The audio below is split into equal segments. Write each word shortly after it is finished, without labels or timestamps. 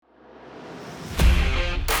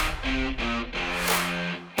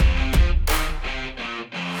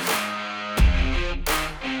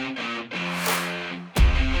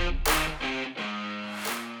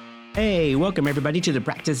Hey, welcome everybody to the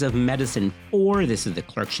Practice of Medicine 4. This is the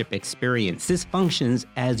Clerkship Experience. This functions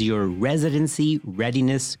as your residency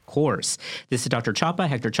readiness course. This is Dr. Chapa,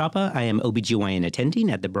 Hector Chapa. I am OBGYN attending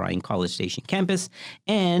at the Bryan College Station campus,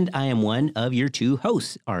 and I am one of your two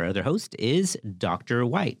hosts. Our other host is Dr.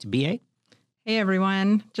 White. BA? Hey,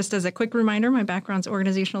 everyone. Just as a quick reminder, my background's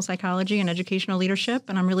organizational psychology and educational leadership,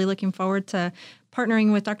 and I'm really looking forward to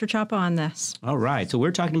partnering with Dr. Chapa on this. All right. So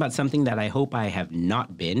we're talking about something that I hope I have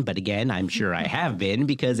not been, but again, I'm sure I have been,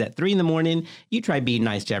 because at 3 a.m, you try being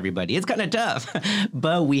nice to everybody. It's kind of tough,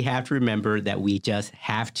 but we have to remember that we just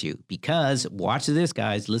have to, because watch this,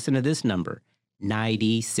 guys. Listen to this number,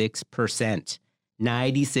 96%.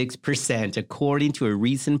 96%, according to a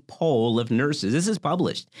recent poll of nurses. This is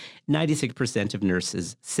published. 96% of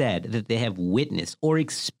nurses said that they have witnessed or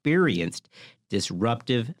experienced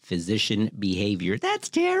disruptive physician behavior. That's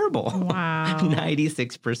terrible. Wow.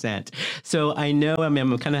 96%. So I know I'm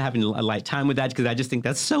kind of having a light time with that because I just think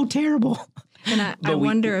that's so terrible. And I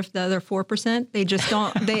wonder if the other 4%, they just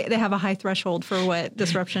don't, they have a high threshold for what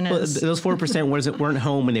disruption is. Well, those 4% weren't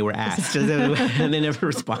home when they were asked, and they never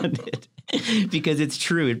responded. Because it's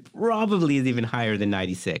true, it probably is even higher than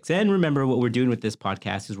 96. And remember, what we're doing with this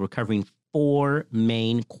podcast is we're covering 4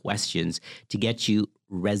 main questions to get you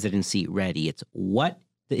residency ready. It's what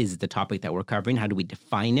is the topic that we're covering? How do we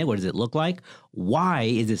define it? What does it look like? Why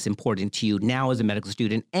is this important to you now as a medical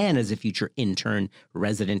student and as a future intern,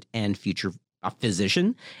 resident, and future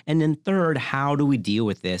physician? And then third, how do we deal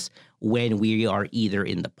with this when we are either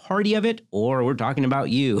in the party of it or we're talking about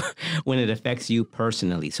you, when it affects you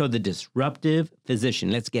personally? So the disruptive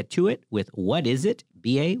physician, let's get to it with what is it?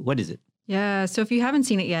 BA, what is it? Yeah, so if you haven't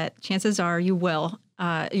seen it yet, chances are you will.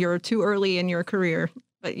 You're too early in your career,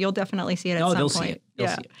 but you'll definitely see it at some point. They'll see it. They'll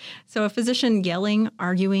see it. So a physician yelling,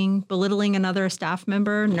 arguing, belittling another staff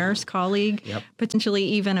member, nurse, colleague, potentially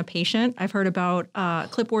even a patient. I've heard about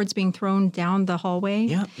clipboards being thrown down the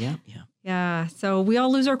hallway. Yeah, so we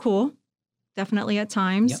all lose our cool, definitely at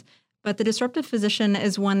times. Yep. But the disruptive physician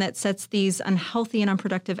is one that sets these unhealthy and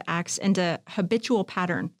unproductive acts into habitual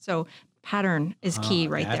pattern. So pattern is key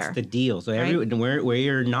right there. That's the deal. So where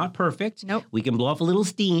you're not perfect, Nope. we can blow off a little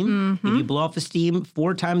steam. If you blow off the steam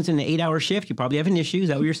 4 times in an 8-hour shift, you probably have an issue. Is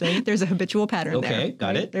that what you're saying? There's a habitual pattern there. Okay,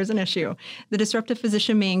 got it. There's an issue. The disruptive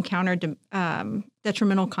physician may encounter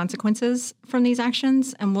detrimental consequences from these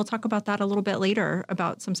actions, and we'll talk about that a little bit later,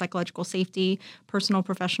 about some psychological safety, personal,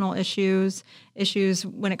 professional issues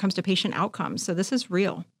when it comes to patient outcomes. So this is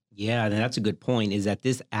real. Yeah, and that's a good point, is that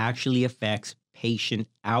this actually affects patient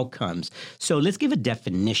outcomes. So let's give a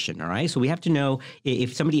definition, all right? So we have to know,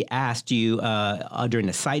 if somebody asked you during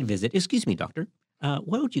a site visit, excuse me, doctor,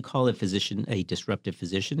 what would you call a physician, a disruptive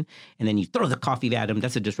physician? And then you throw the coffee at them,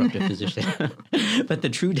 that's a disruptive physician. But the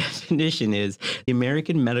true definition is the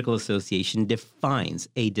American Medical Association defines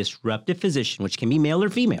a disruptive physician, which can be male or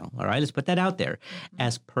female, all right? Let's put that out there,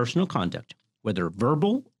 as personal conduct, whether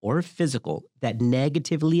verbal or physical, that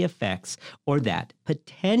negatively affects or that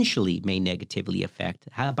potentially may negatively affect.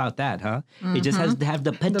 How about that, huh? It just has to have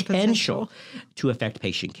the potential to affect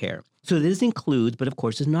patient care. So this includes, but of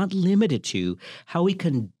course is not limited to, how we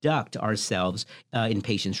conduct ourselves in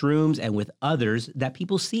patients' rooms and with others that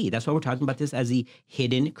people see. That's why we're talking about this as the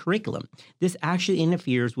hidden curriculum. This actually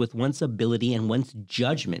interferes with one's ability and one's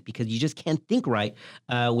judgment, because you just can't think right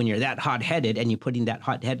when you're that hot-headed and you're putting that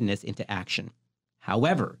hot-headedness into action.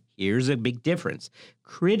 However, here's a big difference.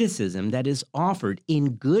 Criticism that is offered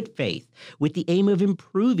in good faith with the aim of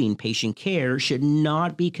improving patient care should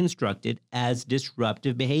not be constructed as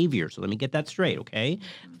disruptive behavior. So let me get that straight, okay?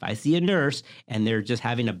 If I see a nurse and they're just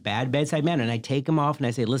having a bad bedside manner and I take them off and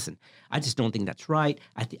I say, listen, I just don't think that's right.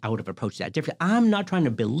 I would have approached that differently. I'm not trying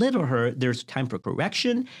to belittle her. There's time for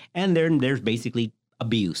correction, and there's basically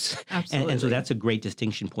abuse. Absolutely. And so that's a great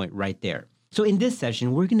distinction point right there. So in this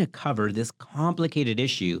session, we're going to cover this complicated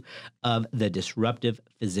issue of the disruptive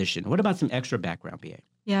physician. What about some extra background, BA?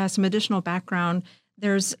 Yeah, some additional background.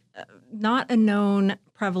 There's not a known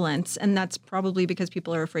prevalence, and that's probably because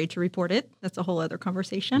people are afraid to report it. That's a whole other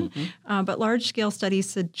conversation. But large-scale studies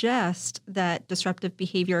suggest that disruptive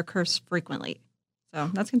behavior occurs frequently. So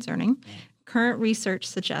that's concerning. Current research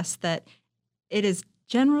suggests that it is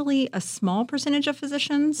generally a small percentage of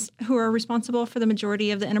physicians who are responsible for the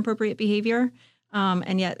majority of the inappropriate behavior,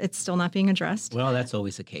 and yet it's still not being addressed. Well, that's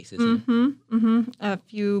always the case, isn't it? A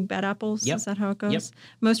few bad apples, Yep. Is that how it goes? Yep.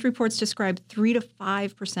 Most reports describe 3 to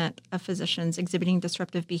 5% of physicians exhibiting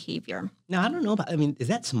disruptive behavior. Now, I don't know is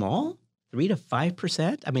that small? 3 to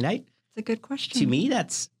 5%? It's a good question. To me,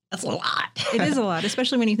 that's That's a lot. It is a lot,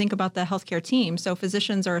 especially when you think about the healthcare team. So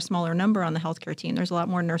physicians are a smaller number on the healthcare team. There's a lot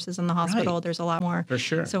more nurses in the hospital. Right. There's a lot more. For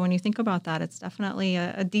sure. So when you think about that, it's definitely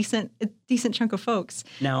a decent chunk of folks.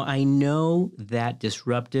 Now, I know that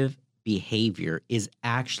disruptive behavior is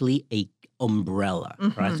actually a umbrella,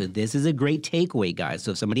 right? So this is a great takeaway, guys.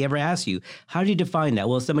 So if somebody ever asks you, how do you define that?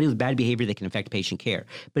 Well, somebody with bad behavior that can affect patient care.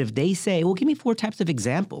 But if they say, well, give me 4 types of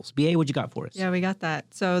examples. BA, what you got for us? Yeah, we got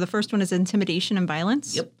that. So the first one is intimidation and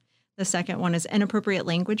violence. Yep. The second one is inappropriate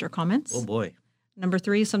language or comments. Oh, boy. Number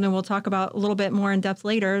 3 is something we'll talk about a little bit more in depth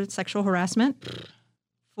later, sexual harassment.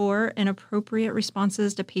 4, inappropriate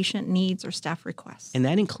responses to patient needs or staff requests. And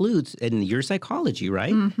that includes in your psychology,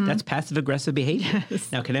 right? That's passive-aggressive behavior.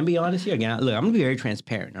 Yes. Now, can I be honest here? Again, look, I'm going to be very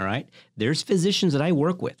transparent, all right? There's physicians that I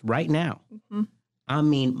work with right now. I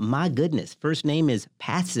mean, my goodness, first name is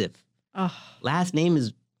passive. Oh, Last name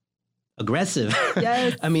is aggressive.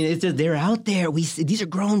 Yes. I mean, it's just, they're out there. These are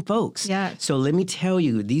grown folks. Yes. So let me tell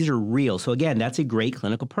you, these are real. So again, that's a great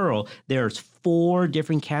clinical pearl. There's 4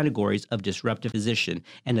 different categories of disruptive physician.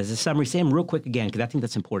 And as a summary, say them real quick again, because I think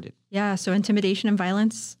that's important. yeah. So intimidation and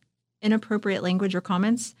violence, inappropriate language or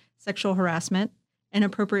comments, sexual harassment,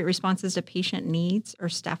 inappropriate responses to patient needs or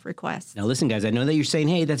staff requests. Now, listen, guys, I know that you're saying,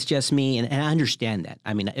 hey, that's just me. And I understand that.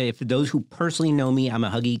 I mean, if those who personally know me, I'm a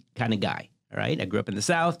huggy kind of guy. All right. I grew up in the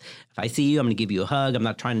South. If I see you, I'm going to give you a hug. I'm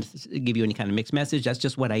not trying to give you any kind of mixed message. That's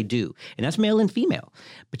just what I do. And that's male and female.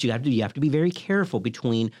 But you have to be very careful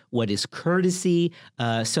between what is courtesy,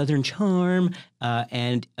 Southern charm,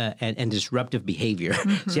 and disruptive behavior.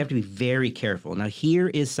 So you have to be very careful. Now, here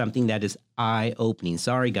is something that is eye-opening.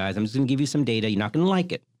 Sorry, guys. I'm just going to give you some data. You're not going to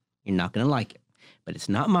like it. You're not going to like it. But it's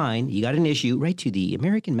not mine. You got an issue, right to the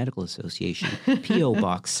American Medical Association, P.O.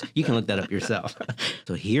 Box. You can look that up yourself.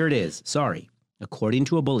 So here it is. Sorry. According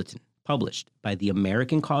to a bulletin published by the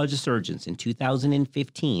American College of Surgeons in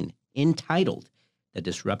 2015, entitled The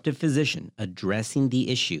Disruptive Physician Addressing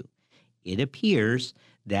the Issue, it appears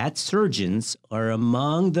that surgeons are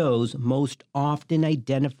among those most often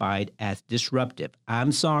identified as disruptive.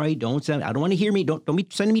 I'm sorry, I don't want to hear me. Don't be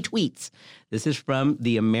sending me tweets. This is from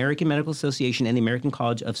the American Medical Association and the American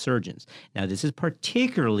College of Surgeons. Now, this is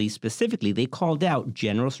specifically, they called out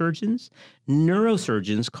general surgeons,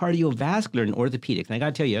 neurosurgeons, cardiovascular, and orthopedics. And I got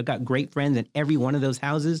to tell you, I've got great friends in every one of those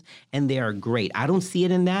houses, and they are great. I don't see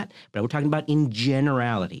it in that, but we're talking about in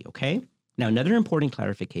generality, okay? Now, another important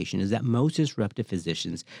clarification is that most disruptive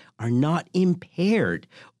physicians are not impaired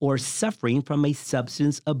or suffering from a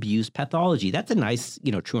substance abuse pathology. That's a nice,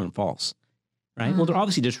 true and false, right? Well, they're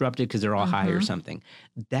obviously disrupted because they're all high or something.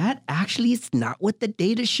 That actually is not what the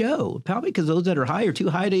data show. Probably because those that are high are too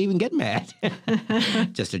high to even get mad.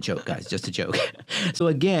 Just a joke, guys, just a joke. So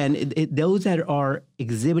again, those that are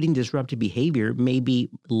exhibiting disruptive behavior may be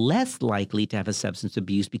less likely to have a substance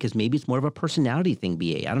abuse because maybe it's more of a personality thing,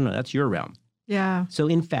 BA. I don't know. That's your realm. Yeah. So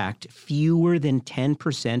in fact, fewer than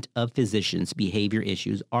 10% of physicians' behavior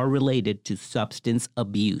issues are related to substance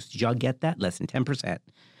abuse. Did y'all get that? Less than 10%.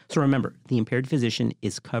 So remember, the impaired physician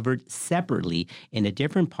is covered separately in a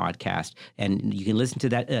different podcast, and you can listen to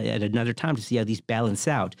that at another time to see how these balance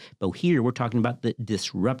out. But here we're talking about the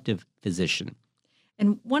disruptive physician.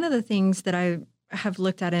 And one of the things that I have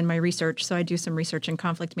looked at in my research, so I do some research in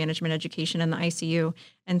conflict management education in the ICU,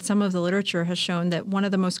 and some of the literature has shown that one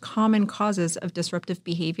of the most common causes of disruptive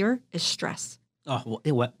behavior is stress. Oh,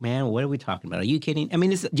 what, man? What are we talking about? Are you kidding? I mean,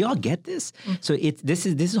 do y'all get this? So this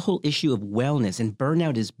is a whole issue of wellness, and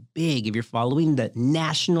burnout is big. If you're following the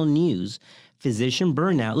national news, physician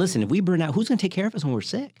burnout. Listen, if we burn out, who's going to take care of us when we're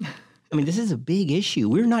sick? I mean, this is a big issue.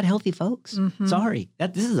 We're not healthy folks. Sorry.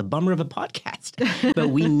 This is a bummer of a podcast. But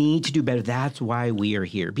we need to do better. That's why we are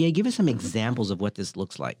here. BA, give us some examples of what this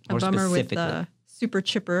looks like, more a bummer specifically. With the super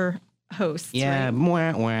chipper hosts. Yeah. Right?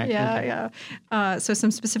 Mwah, mwah. Yeah. So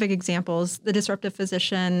some specific examples: the disruptive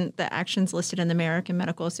physician, the actions listed in the American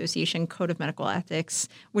Medical Association Code of Medical Ethics,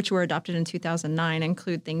 which were adopted in 2009,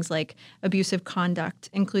 include things like abusive conduct,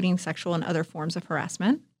 including sexual and other forms of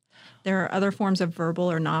harassment. There are other forms of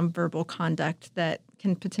verbal or nonverbal conduct that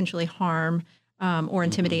can potentially harm or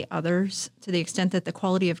intimidate others to the extent that the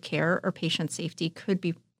quality of care or patient safety could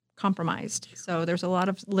be compromised. So there's a lot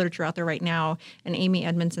of literature out there right now, and Amy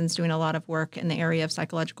Edmondson's doing a lot of work in the area of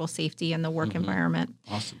psychological safety and the work environment.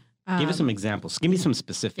 Awesome. Give us some examples. Give me some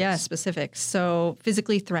specifics. Yeah, specifics. So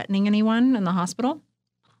physically threatening anyone in the hospital.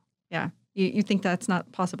 Yeah. You think that's not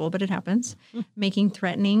possible, but it happens. Making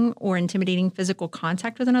threatening or intimidating physical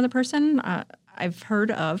contact with another person. I've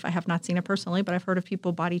heard of, I have not seen it personally, but I've heard of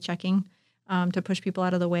people body checking to push people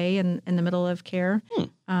out of the way in the middle of care.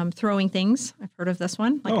 Throwing things. I've heard of this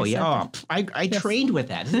one. Like Oh, I said. yeah. Oh, I trained with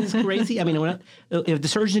that. Isn't this crazy? I mean, if the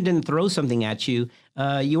surgeon didn't throw something at you,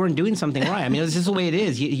 you weren't doing something right. I mean, this is the way it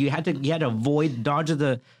is. You had to avoid, dodge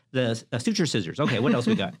the suture scissors. Okay, what else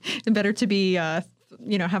we got? It's better to be, have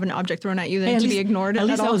an object thrown at you than to be ignored At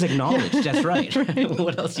least all. that was acknowledged. That's right.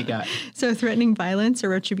 What else you got? So threatening violence or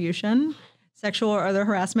retribution, sexual or other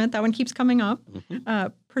harassment, that one keeps coming up.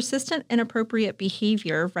 Persistent inappropriate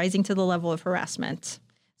behavior rising to the level of harassment.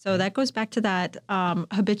 So that goes back to that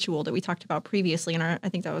habitual that we talked about previously I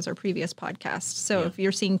think that was our previous podcast. So if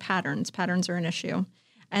you're seeing patterns are an issue.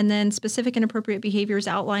 And then specific inappropriate behaviors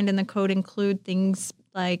outlined in the code include things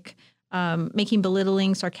like making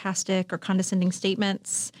belittling, sarcastic, or condescending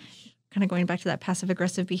statements, kind of going back to that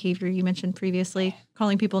passive-aggressive behavior you mentioned previously,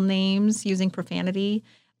 calling people names, using profanity,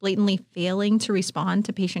 blatantly failing to respond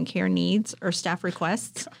to patient care needs or staff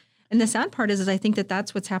requests. And the sad part is I think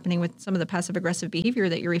that's what's happening with some of the passive-aggressive behavior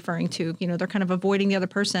that you're referring to. They're kind of avoiding the other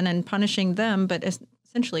person and punishing them, but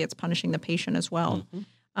essentially it's punishing the patient as well.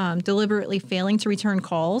 Deliberately failing to return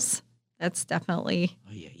calls. That's definitely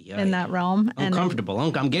in that realm. Uncomfortable.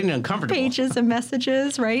 I'm getting uncomfortable. Pages of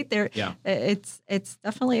messages, right? It's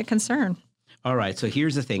definitely a concern. All right. So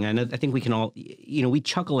here's the thing. I think we can all, we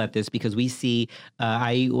chuckle at this because we see,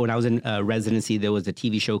 when I was in residency, there was a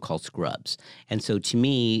TV show called Scrubs. And so to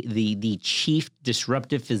me, the chief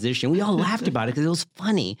disruptive physician, we all laughed about it because it was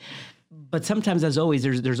funny. But sometimes, as always,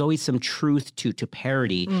 there's always some truth to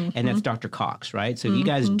parody, and that's Dr. Cox, right? So if you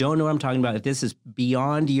guys don't know what I'm talking about, if this is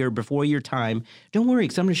before your time, don't worry,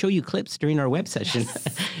 because I'm going to show you clips during our web session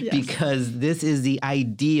because this is the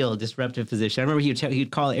ideal disruptive physician. I remember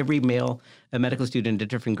he'd call every male medical student a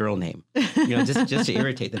different girl name, just to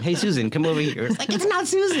irritate them. Hey, Susan, come over here. It's like, it's not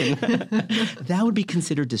Susan. That would be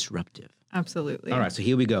considered disruptive. Absolutely. All right, so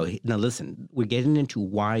here we go. Now listen, we're getting into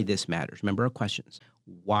why this matters. Remember our questions.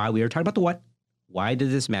 Why? We are talking about the what. Why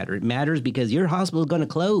does this matter? It matters because your hospital is going to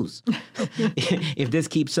close if this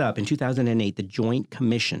keeps up. In 2008, the Joint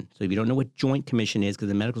Commission. So if you don't know what Joint Commission is, because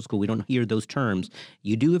in medical school we don't hear those terms.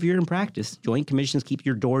 You do if you're in practice. Joint Commissions keep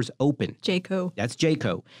your doors open. JCO. That's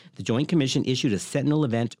JCO. The Joint Commission issued a sentinel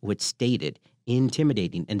event which stated,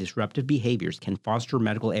 intimidating and disruptive behaviors can foster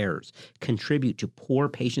medical errors, contribute to poor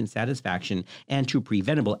patient satisfaction and to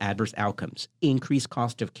preventable adverse outcomes, increase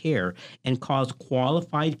cost of care, and cause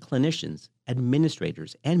qualified clinicians,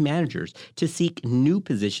 administrators, and managers to seek new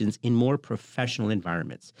positions in more professional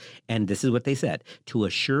environments. And this is what they said: to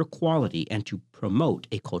assure quality and to promote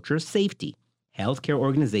a culture of safety, healthcare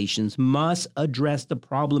organizations must address the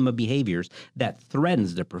problem of behaviors that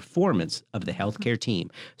threatens the performance of the healthcare team.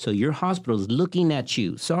 So your hospital is looking at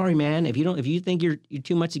you. Sorry, man, if you think you're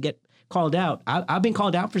too much to get called out, I've been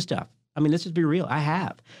called out for stuff. I mean, let's just be real. I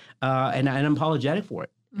have, and I'm apologetic for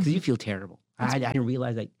it because you feel terrible. I didn't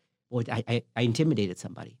realize I intimidated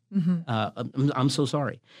somebody. I'm so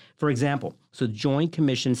sorry. For example, so the Joint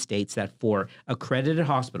Commission states that for accredited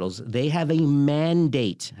hospitals, they have a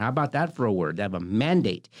mandate. How about that for a word? They have a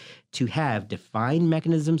mandate to have defined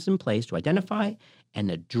mechanisms in place to identify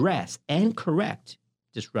and address and correct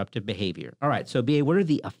disruptive behavior. All right, so BA, what are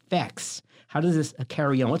the effects? How does this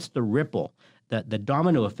carry on? What's the ripple, the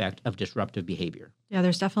domino effect of disruptive behavior? Yeah,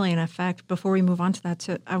 there's definitely an effect. Before we move on to that,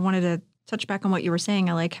 I wanted to touch back on what you were saying.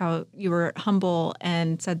 I like how you were humble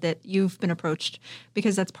and said that you've been approached,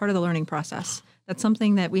 because that's part of the learning process. That's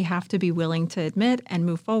something that we have to be willing to admit and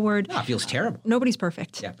move forward. Oh, it feels terrible. Nobody's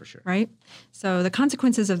perfect. Yeah, for sure. Right? So the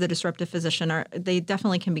consequences of the disruptive physician they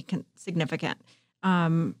definitely can be significant.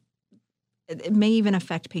 It may even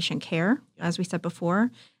affect patient care, as we said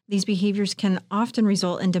before. These behaviors can often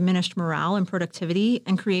result in diminished morale and productivity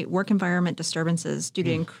and create work environment disturbances due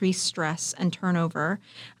to increased stress and turnover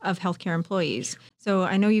of healthcare employees. So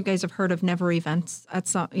I know you guys have heard of never events at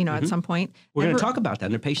some point. We're going to talk about that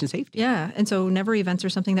under patient safety. Yeah, and so never events are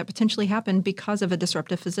something that potentially happened because of a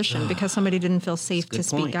disruptive physician, because somebody didn't feel safe to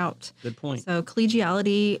speak out. Good point. So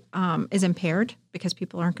collegiality is impaired because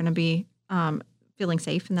people aren't going to be feeling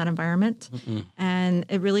safe in that environment. And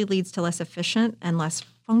it really leads to less efficient and less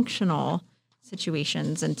functional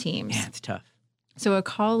situations and teams. Yeah, it's tough. So a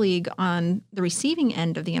colleague on the receiving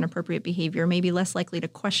end of the inappropriate behavior may be less likely to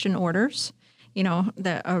question orders,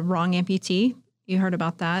 a wrong amputee. You heard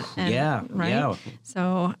about that. Yeah.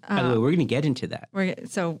 So by the way, we're going to get into that. We're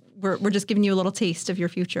just giving you a little taste of your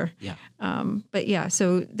future. Yeah. But yeah,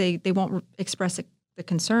 so they won't express the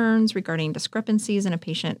concerns regarding discrepancies in a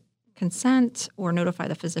patient consent or notify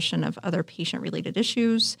the physician of other patient-related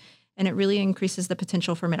issues, and it really increases the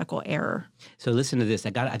potential for medical error. So listen to this. I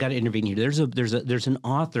got to intervene here. There's an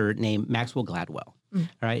author named Maxwell Gladwell. All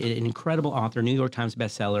right, an incredible author, New York Times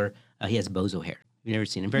bestseller. He has bozo hair. You've never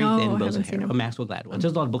seen him. Very No, thin I bozo haven't hair. seen him. Maxwell Gladwell.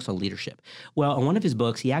 Does a lot of books on leadership. Well, in one of his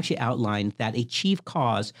books, he actually outlined that a chief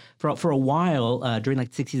cause for a while during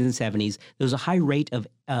like the 60s and 70s, there was a high rate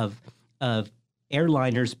of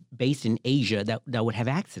airliners based in Asia that would have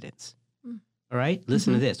accidents. All right,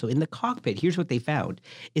 listen to this. So in the cockpit, here's what they found: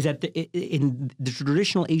 is that in the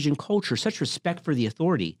traditional Asian culture, such respect for the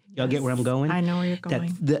authority. Y'all get where I'm going? I know where you're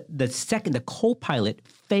going. That the co-pilot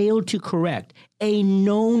failed to correct a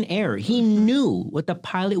known error. He knew what the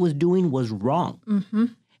pilot was doing was wrong.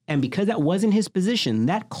 And because that wasn't his position,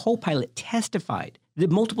 that co-pilot testified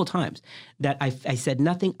multiple times that I said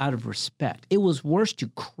nothing out of respect. It was worse to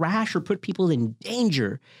crash or put people in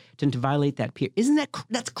danger than to violate that peer.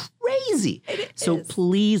 That's crazy? So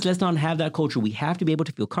please, let's not have that culture. We have to be able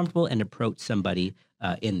to feel comfortable and approach somebody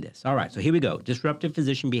in this. All right, so here we go. Disruptive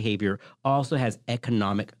physician behavior also has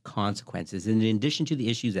economic consequences. And in addition to the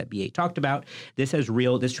issues that BA talked about, this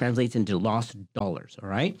translates into lost dollars, all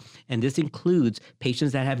right? And this includes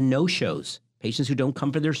patients that have no-shows, patients who don't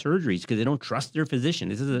come for their surgeries because they don't trust their physician.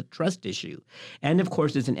 This is a trust issue. And of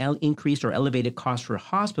course, there's an increased or elevated cost for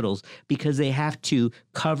hospitals because they have to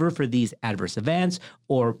cover for these adverse events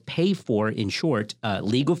or pay for, in short,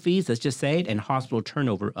 legal fees, let's just say it, and hospital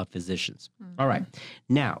turnover of physicians. All right.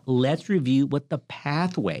 Now, let's review what the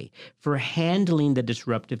pathway for handling the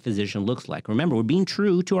disruptive physician looks like. Remember, we're being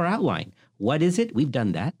true to our outline. What is it? We've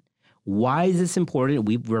done that. Why is this important?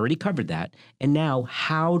 We've already covered that. And now,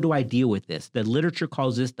 how do I deal with this? The literature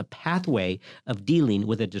calls this the pathway of dealing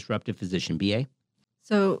with a disruptive physician. BA?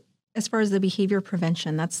 So as far as the behavior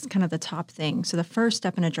prevention, that's kind of the top thing. So the first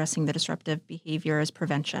step in addressing the disruptive behavior is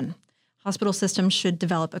prevention. Hospital systems should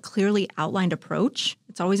develop a clearly outlined approach.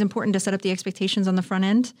 It's always important to set up the expectations on the front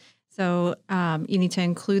end. So you need to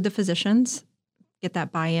include the physicians, get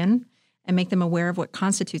that buy-in, and make them aware of what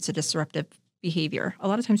constitutes a disruptive behavior. A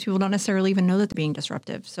lot of times people don't necessarily even know that they're being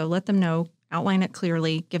disruptive. So let them know, outline it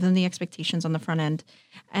clearly, give them the expectations on the front end,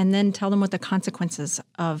 and then tell them what the consequences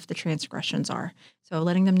of the transgressions are. So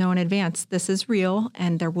letting them know in advance, this is real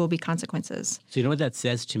and there will be consequences. So you know what that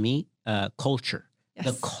says to me? Culture. Yes.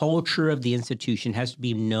 The culture of the institution has to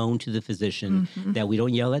be known to the physician that we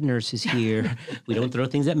don't yell at nurses here. We don't throw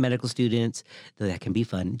things at medical students. Though that can be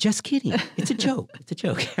fun. Just kidding. It's a joke. It's a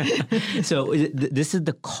joke. So this is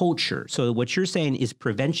the culture. So what you're saying is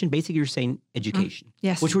prevention. Basically, you're saying education.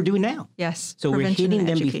 Yes. Which we're doing now. Yes. So we're Prevention hitting and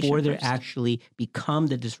them education before they first. actually become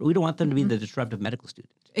we don't want them to be the disruptive medical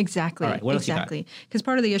student. Exactly. All right, what else you got? Exactly. Because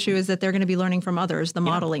part of the issue is that they're going to be learning from others, the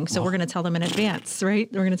modeling. So we're going to tell them in advance, right?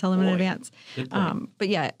 We're going to tell them in advance. Good point. But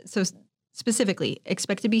yeah, so specifically,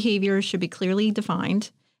 expected behaviors should be clearly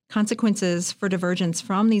defined. Consequences for divergence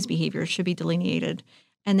from these behaviors should be delineated.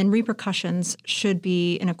 And then repercussions should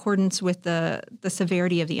be in accordance with the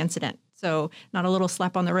severity of the incident. So not a little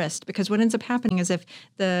slap on the wrist, because what ends up happening is if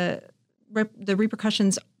the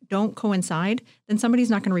repercussions don't coincide, then somebody's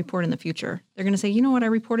not going to report in the future. They're going to say, you know what, I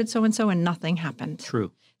reported so-and-so and nothing happened.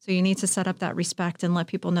 True. So you need to set up that respect and let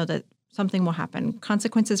people know that something will happen.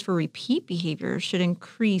 Consequences for repeat behavior should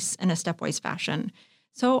increase in a stepwise fashion.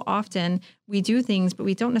 So often we do things, but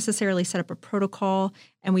we don't necessarily set up a protocol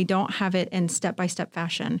and we don't have it in step-by-step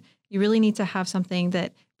fashion. You really need to have something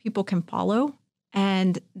that people can follow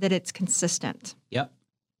and that it's consistent. Yep.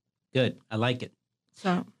 Good. I like it.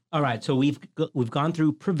 So All right, so we've gone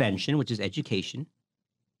through prevention, which is education,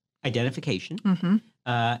 identification,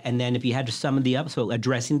 and then if you had to sum the up, so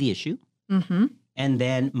addressing the issue, and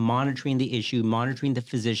then monitoring the issue, monitoring the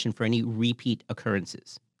physician for any repeat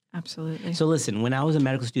occurrences. absolutely. So listen, when I was a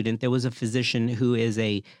medical student, there was a physician who is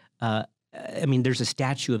there's a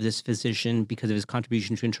statue of this physician because of his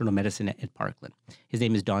contribution to internal medicine at Parkland. His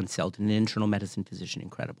name is Don Selton, an internal medicine physician,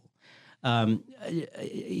 incredible.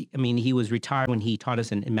 He was retired when he taught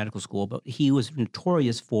us in medical school, but he was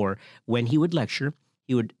notorious for when he would lecture,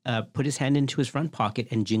 he would put his hand into his front pocket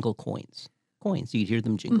and jingle coins. So you'd hear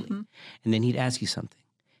them jingling. And then he'd ask you something.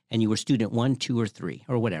 And you were student 1, 2, or 3,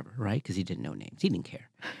 or whatever, right? Because he didn't know names. He didn't care.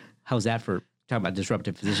 How's that for talking about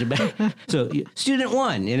disruptive physician? So student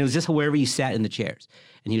 1, and it was just wherever you sat in the chairs.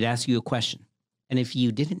 And he'd ask you a question. And if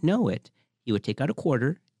you didn't know it, he would take out a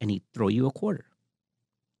quarter and he'd throw you a quarter.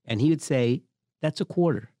 And he would say, that's a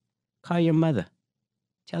quarter. Call your mother.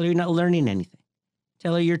 Tell her you're not learning anything.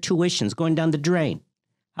 Tell her your tuition's going down the drain.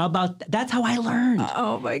 How about that? That's how I learned.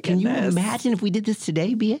 Oh, my Can you goodness. imagine if we did this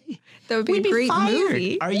today, BA? That would be We'd a great fired.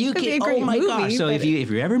 movie. Are you That'd be a kidding? great Oh my movie, gosh! So but if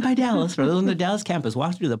you're ever by Dallas, for those on the Dallas campus,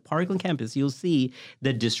 walk through the Parkland campus, you'll see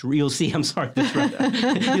you'll see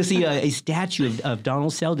a statue of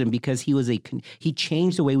Donald Selden because he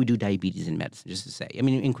changed the way we do diabetes in medicine. Just to say,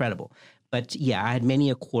 incredible. But yeah, I had many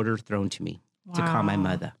a quarter thrown to me to call my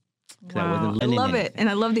mother. Wow. I love it. And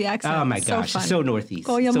I love the accent. Oh my It's gosh, so it's fun. so Northeast.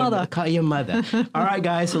 Call your mother. Call your mother. All right,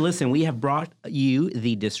 guys. So listen, we have brought you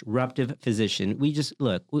the disruptive physician. We just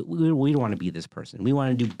look. We don't want to be this person. We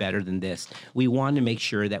want to do better than this. We want to make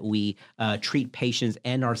sure that we treat patients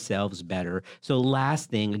and ourselves better. So last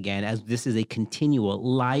thing, again, as this is a continual,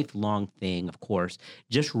 lifelong thing, of course,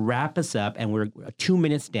 just wrap us up. And we're 2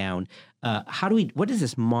 minutes down. What does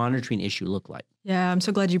this monitoring issue look like? Yeah, I'm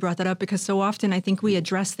so glad you brought that up because so often I think we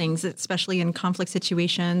address things, especially in conflict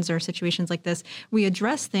situations or situations like this. We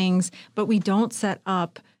address things, but we don't set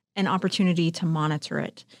up an opportunity to monitor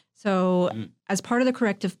it. So as part of the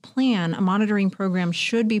corrective plan, a monitoring program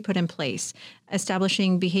should be put in place,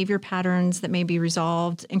 establishing behavior patterns that may be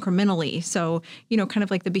resolved incrementally. So, kind of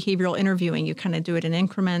like the behavioral interviewing, you kind of do it in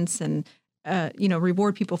increments and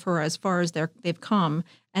reward people for as far as they've come.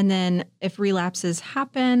 And then if relapses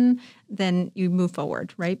happen, then you move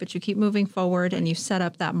forward, right? But you keep moving forward and you set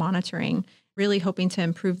up that monitoring, really hoping to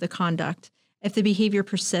improve the conduct. If the behavior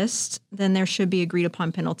persists, then there should be agreed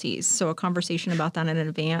upon penalties. So a conversation about that in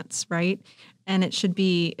advance, right? And it should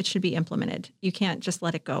be implemented. You can't just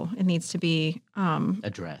let it go. It needs to be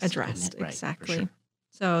addressed. Right, exactly. for sure.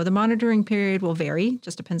 So the monitoring period will vary,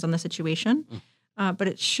 just depends on the situation. But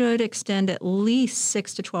it should extend at least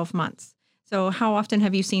 6 to 12 months. So how often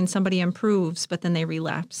have you seen somebody improves, but then they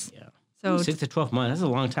relapse? Yeah. So 6 to 12 months, that's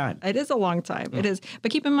a long time. it is a long time. It is.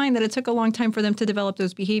 But keep in mind that it took a long time for them to develop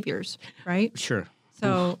those behaviors, right? Sure.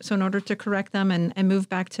 So in order to correct them and move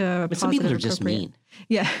back to a But positive, some people are just appropriate- mean.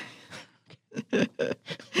 Yeah.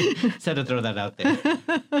 So to throw that out there.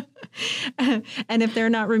 And if they're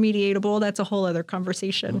not remediatable, that's a whole other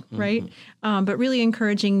conversation, right? But really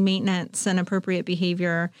encouraging maintenance and appropriate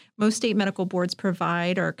behavior. Most state medical boards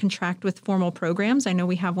provide or contract with formal programs. I know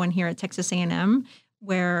we have one here at Texas A&M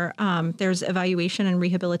where there's evaluation and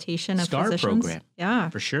rehabilitation of STAR physicians. program. Yeah,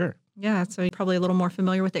 For sure. yeah. So you're probably a little more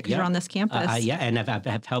familiar with it because you're on this campus. Yeah, and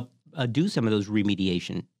I've helped do some of those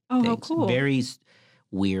remediation Oh, things. how cool. Very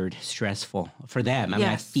weird, stressful for them. I mean,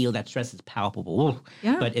 I Yes. feel that stress is palpable,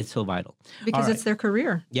 Yeah. but it's so vital. Because All it's their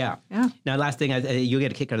career. Yeah. Yeah. Now, last thing, you'll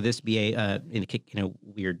get a kick out of this, BA, in a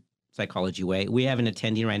weird psychology way. We have an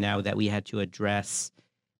attending right now that we had to address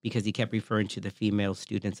because he kept referring to the female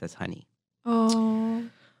students as honey. Oh.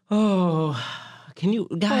 Oh, can you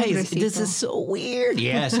guys? This Pobrecito. is so weird.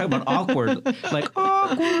 Yeah, talk about awkward. Like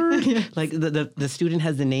awkward. Like the student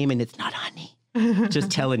has the name and it's not honey. Just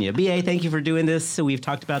telling you. BA, thank you for doing this. So we've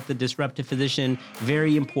talked about the disruptive physician.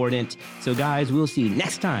 Very important. So guys, we'll see you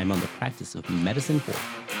next time on the Practice of Medicine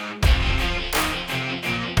 4.